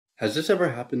Has this ever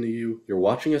happened to you? You're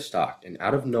watching a stock and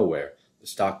out of nowhere, the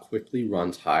stock quickly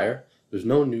runs higher. There's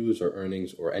no news or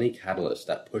earnings or any catalyst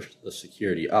that pushed the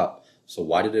security up, so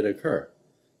why did it occur?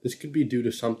 This could be due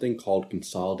to something called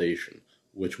consolidation,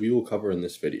 which we will cover in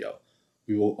this video.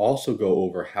 We will also go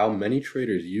over how many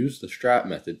traders use the STRAT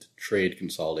method to trade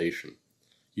consolidation.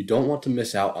 You don't want to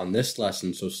miss out on this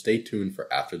lesson, so stay tuned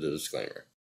for after the disclaimer.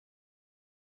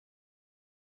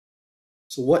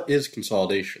 So what is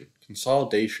consolidation?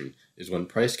 Consolidation is when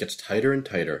price gets tighter and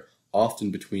tighter, often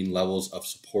between levels of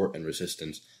support and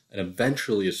resistance, and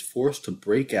eventually is forced to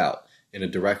break out in a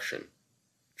direction.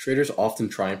 Traders often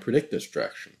try and predict this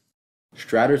direction.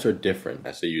 Stratters are different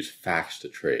as they use facts to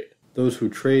trade. Those who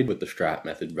trade with the STRAT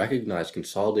method recognize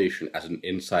consolidation as an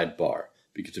inside bar,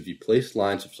 because if you place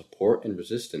lines of support and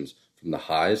resistance from the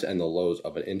highs and the lows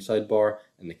of an inside bar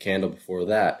and the candle before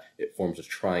that, it forms a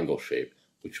triangle shape,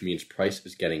 which means price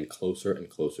is getting closer and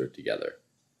closer together.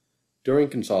 During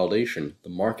consolidation, the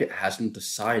market hasn't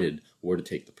decided where to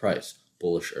take the price,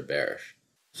 bullish or bearish.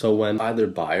 So when either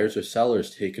buyers or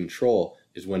sellers take control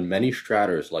is when many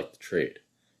stratters like to trade.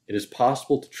 It is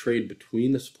possible to trade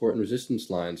between the support and resistance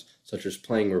lines, such as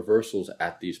playing reversals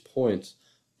at these points,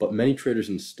 but many traders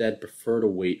instead prefer to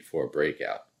wait for a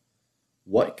breakout.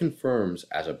 What confirms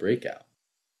as a breakout?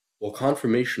 Well,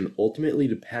 confirmation ultimately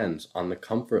depends on the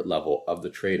comfort level of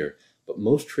the trader, but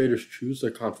most traders choose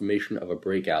their confirmation of a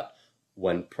breakout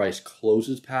when price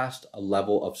closes past a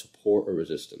level of support or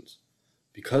resistance.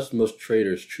 Because most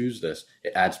traders choose this,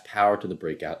 it adds power to the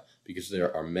breakout because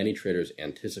there are many traders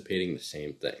anticipating the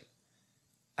same thing.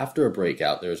 After a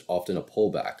breakout, there is often a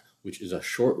pullback, which is a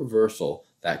short reversal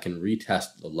that can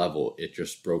retest the level it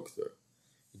just broke through.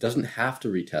 It doesn't have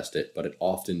to retest it, but it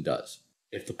often does.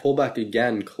 If the pullback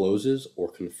again closes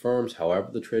or confirms however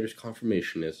the trader's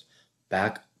confirmation is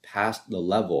back past the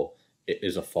level, it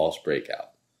is a false breakout.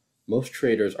 Most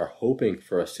traders are hoping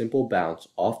for a simple bounce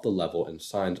off the level and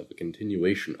signs of a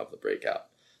continuation of the breakout.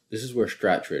 This is where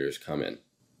STRAT traders come in.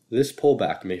 This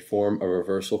pullback may form a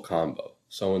reversal combo.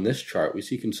 So in this chart, we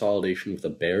see consolidation with a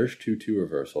bearish 2-2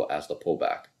 reversal as the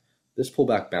pullback. This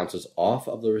pullback bounces off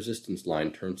of the resistance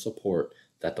line turned support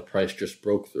that the price just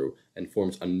broke through and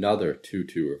forms another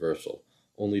 2-2 reversal,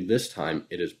 only this time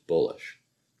it is bullish.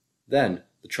 Then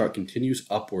the chart continues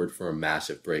upward for a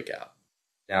massive breakout.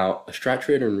 Now, a STRAT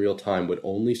trader in real time would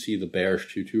only see the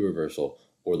bearish 2-2 reversal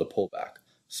or the pullback,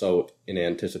 so in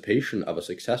anticipation of a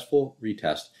successful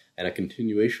retest and a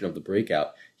continuation of the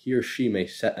breakout, he or she may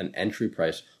set an entry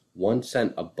price 1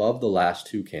 cent above the last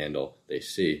two candle they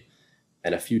see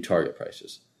and a few target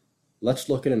prices. Let's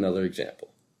look at another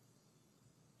example.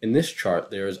 In this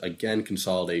chart, there is again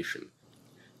consolidation.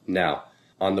 Now,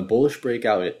 on the bullish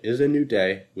breakout, it is a new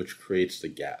day, which creates the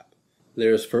gap.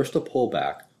 There is first a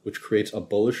pullback, which creates a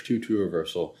bullish 2-2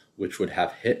 reversal, which would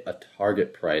have hit a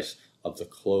target price of the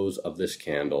close of this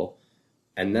candle,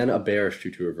 and then a bearish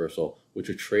 2-2 reversal, which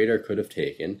a trader could have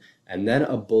taken, and then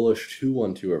a bullish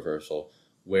 2-1-2 reversal,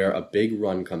 where a big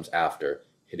run comes after,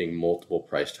 hitting multiple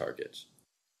price targets.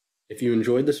 If you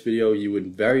enjoyed this video, you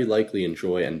would very likely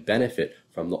enjoy and benefit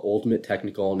from the Ultimate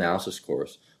Technical Analysis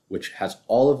course, which has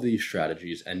all of these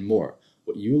strategies and more.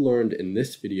 What you learned in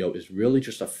this video is really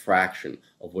just a fraction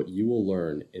of what you will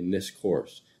learn in this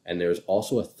course, and there's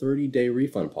also a 30-day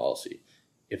refund policy.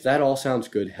 If that all sounds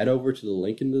good, head over to the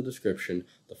link in the description.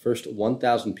 The first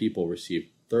 1,000 people receive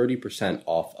 30%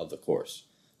 off of the course.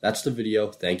 That's the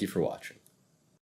video. Thank you for watching.